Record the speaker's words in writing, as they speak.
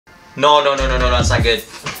No, that's not good.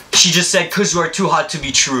 She just said, "'Cause you are too hot to be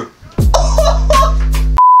true."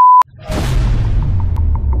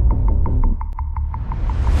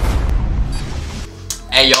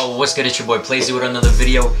 Hey yo, what's good? It's your boy Plazy with another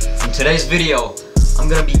video. In today's video, I'm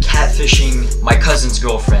gonna be catfishing my cousin's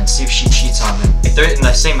girlfriend, see if she cheats on him. They're in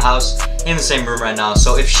the same house, in the same room right now,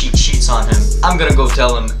 so if she cheats on him, I'm gonna go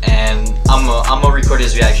tell him and I'm gonna record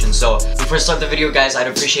his reaction. So before I start the video, guys, I'd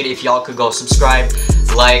appreciate it if y'all could go subscribe,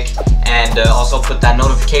 like, and also put that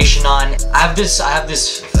notification on. I have this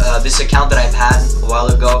account that I've had a while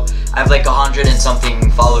ago. I have like 100 and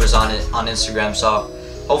something followers on it on Instagram, so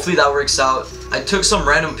hopefully that works out. I took some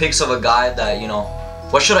random pics of a guy that, you know,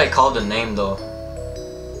 what should I call the name though?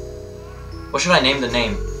 What should I name the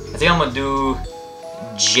name? I think I'm gonna do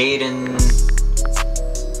Jaden.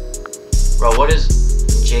 Bro, what is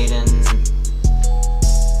Jaden?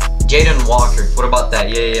 Jaden Walker. What about that?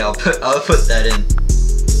 Yeah, I'll put that in.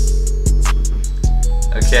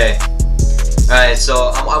 Okay. Alright, so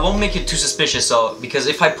I won't make it too suspicious, so because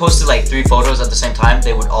if I posted like 3 photos at the same time,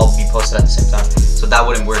 they would all be posted at the same time, so that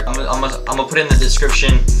wouldn't work. I'm gonna put in the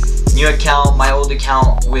description, new account, my old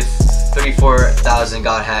account with 34,000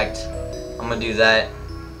 got hacked. I'm gonna do that.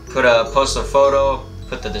 Post a photo,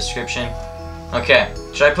 put the description. Okay,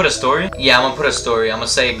 should I put a story? Yeah, I'm gonna put a story. I'm gonna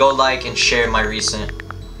say go like and share my recent.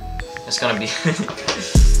 It's gonna be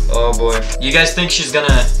oh boy. You guys think she's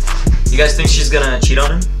gonna cheat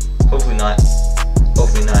on him? Hopefully not.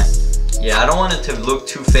 Hopefully not. Yeah, I don't want it to look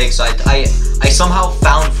too fake, so I somehow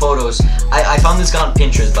found photos. I found this guy on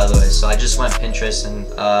Pinterest, by the way, so I just went Pinterest and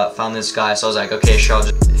found this guy, so I was like, okay, sure, I'll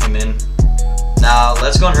just put him in. Now,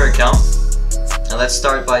 let's go on her account, and let's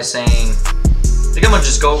start by saying, I think I'm gonna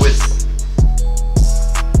just go with,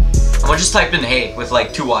 I'm gonna just type in hey, with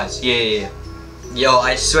like 2 Y's, yeah. Yo,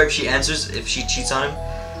 I swear if she answers, if she cheats on him,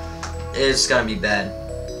 it's gonna be bad.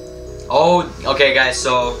 Oh, okay guys,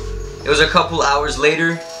 so it was a couple hours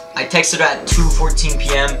later. I texted her at 2:14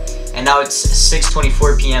 p.m. and now it's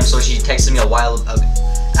 6:24 p.m. so she texted me a while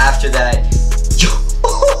after that.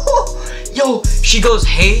 Yo, she goes,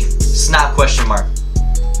 hey, snap question mark.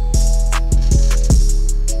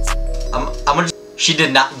 I'm gonna, she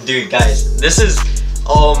did not, dude, guys, this is,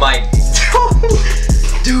 oh my,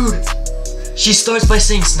 dude, she starts by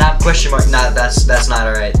saying snap question mark. Nah, that's not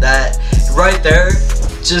alright. That right there,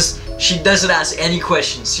 just, she doesn't ask any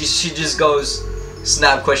questions. She just goes,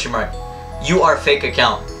 snap question mark. You are fake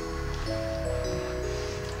account.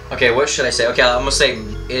 Okay, what should I say? Okay, I'm gonna say,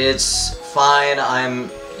 it's fine, I'm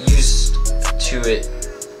used to it.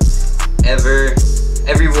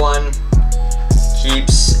 Everyone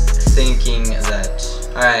keeps thinking that.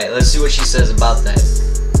 Alright, let's see what she says about that.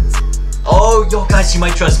 Oh, yo guys, she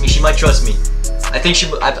might trust me. She might trust me. I think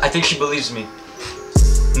she believes me.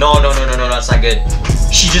 No, that's not good.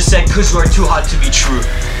 She just said, "'Cause you are too hot to be true."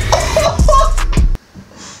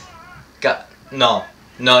 God, no,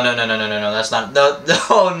 that's not,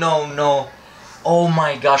 oh no. Oh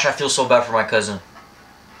my gosh, I feel so bad for my cousin.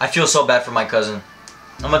 I feel so bad for my cousin.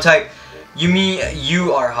 I'm gonna type,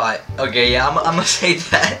 you are hot. Okay, yeah, I'm gonna say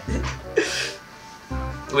that.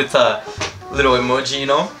 With a little emoji, you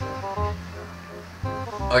know?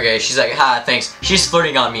 Okay, she's like, ha, thanks. She's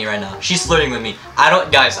flirting on me right now. She's flirting with me.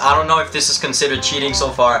 Guys, I don't know if this is considered cheating so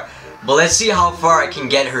far, but let's see how far I can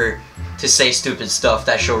get her to say stupid stuff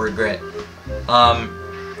that she'll regret.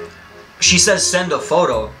 She says send a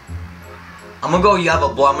photo. I'm gonna go, you have a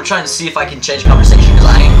boy. I'm gonna try and see if I can change conversation because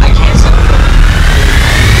I can't send a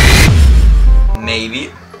photo. Maybe.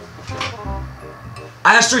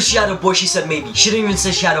 I asked her if she had a boy, she said maybe. She didn't even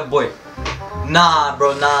say she had a boy. Nah,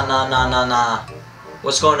 bro, nah.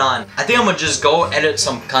 What's going on? I think I'm gonna just go edit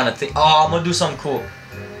some kind of thing. Oh, I'm gonna do something cool.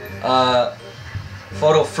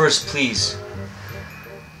 Photo first, please.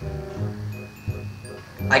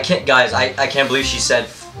 I can't, guys, I can't believe she said,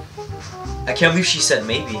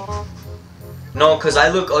 maybe. No, cause I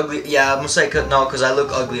look ugly. Yeah, I'm gonna say no, cause I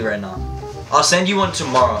look ugly right now. I'll send you one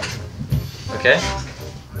tomorrow. Okay?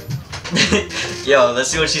 Yo, let's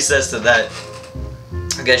see what she says to that.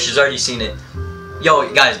 Okay, she's already seen it.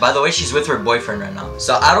 Yo, guys, by the way, she's with her boyfriend right now.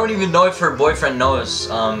 So I don't even know if her boyfriend knows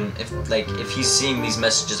if he's seeing these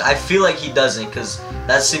messages. I feel like he doesn't, cause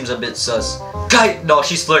that seems a bit sus. Guy, no,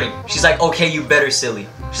 she's flirting. She's like, okay, you better, silly.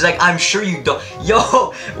 She's like, I'm sure you don't.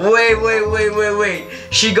 Yo, wait.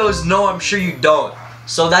 She goes, no, I'm sure you don't.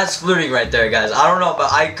 So that's flirting right there, guys. I don't know,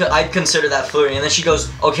 but I'd consider that flirting. And then she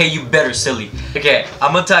goes, okay, you better, silly. Okay,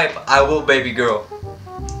 I'm gonna type, I will, baby girl.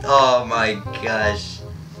 Oh my gosh.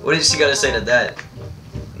 What is she gotta say to that?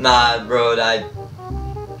 Nah, bro, I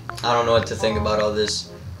don't know what to think about all this.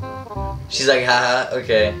 She's like, haha,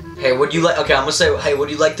 okay. Hey, would you like, okay, I'm gonna say, hey, would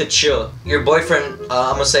you like to chill? Your boyfriend,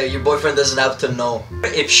 I'm gonna say, your boyfriend doesn't have to know.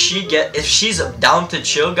 If she's down to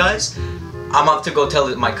chill, guys, I'm gonna have to go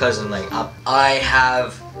tell my cousin, like, I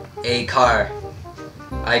have a car.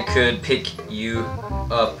 I could pick you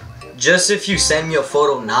up. Just if you send me a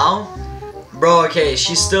photo now? Bro, okay,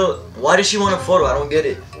 she's still, why does she want a photo? I don't get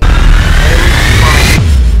it.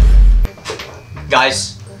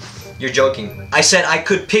 Guys, you're joking. I said I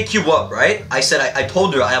could pick you up, right? I said I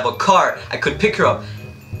told her I have a car. I could pick her up.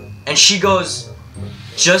 And she goes,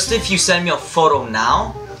 just if you send me a photo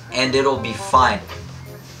now, and it'll be fine.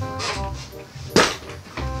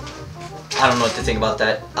 I don't know what to think about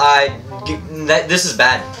that. This is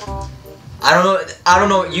bad. I don't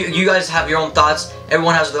know. You guys have your own thoughts.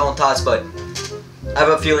 Everyone has their own thoughts, but I have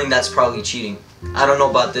a feeling that's probably cheating. I don't know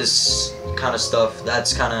about this kind of stuff.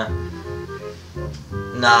 That's kind of,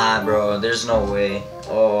 nah, bro. There's no way.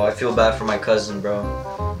 Oh, I feel bad for my cousin, bro.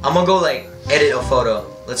 I'm gonna go like edit a photo.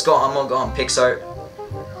 Let's go. I'm gonna go on PixArt.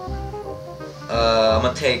 I'm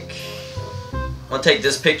gonna take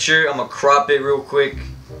this picture. I'm gonna crop it real quick.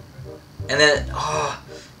 And then,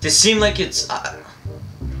 this seemed like it's,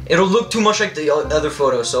 it'll look too much like the other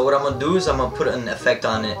photo. So what I'm gonna do is I'm gonna put an effect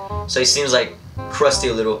on it, so it seems like crusty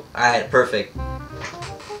a little. Alright, perfect.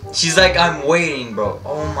 She's like, I'm waiting, bro.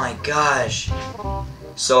 Oh my gosh.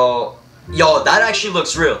 So, yo, that actually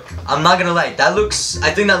looks real. I'm not gonna lie.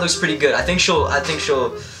 I think that looks pretty good. I think she'll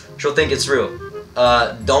think it's real.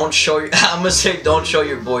 Don't show your, I'm gonna say don't show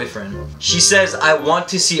your boyfriend. She says, I want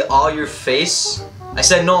to see all your face. I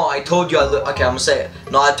said, no, I told you I look, okay, I'm gonna say it.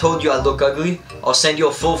 No, I told you I look ugly. I'll send you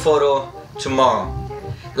a full photo tomorrow.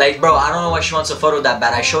 Like, bro, I don't know why she wants a photo that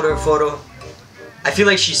bad. I showed her a photo. I feel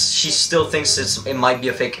like she still thinks it might be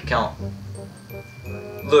a fake account.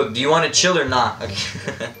 Look, do you want to chill or not?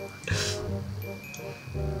 Okay.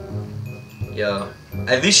 Yo,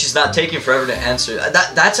 at least she's not taking forever to answer.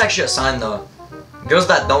 That's actually a sign though. Girls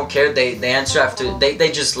that don't care, they answer after,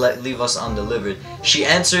 they just leave us undelivered. She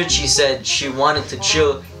answered, she said she wanted to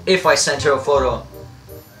chill if I sent her a photo.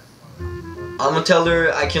 I'm gonna tell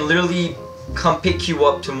her I can literally come pick you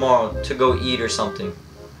up tomorrow to go eat or something.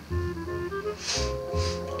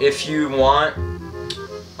 If you want,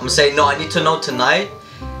 I'm gonna say no, I need to know tonight,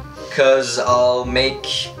 cause I'll make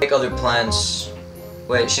other plans.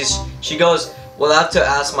 Wait, she goes, well, I have to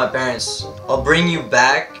ask my parents. I'll bring you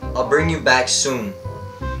back soon.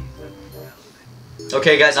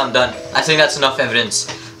 Okay guys, I'm done. I think that's enough evidence.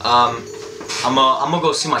 I'm gonna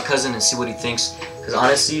go see my cousin and see what he thinks. Cause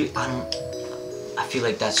honestly, I feel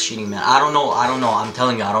like that's cheating, man. I don't know. I'm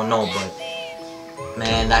telling you, I don't know, but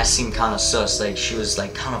man, that seemed kind of sus. Like she was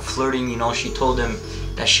like kind of flirting, you know. She told him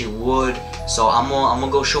that she would. So I'm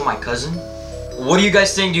gonna go show my cousin. What do you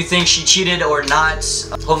guys think? Do you think she cheated or not?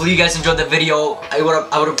 Hopefully you guys enjoyed the video. I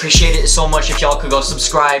would appreciate it so much if y'all could go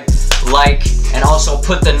subscribe, like, and also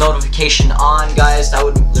put the notification on, guys. That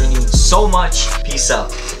would really mean so much. Peace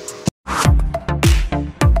out.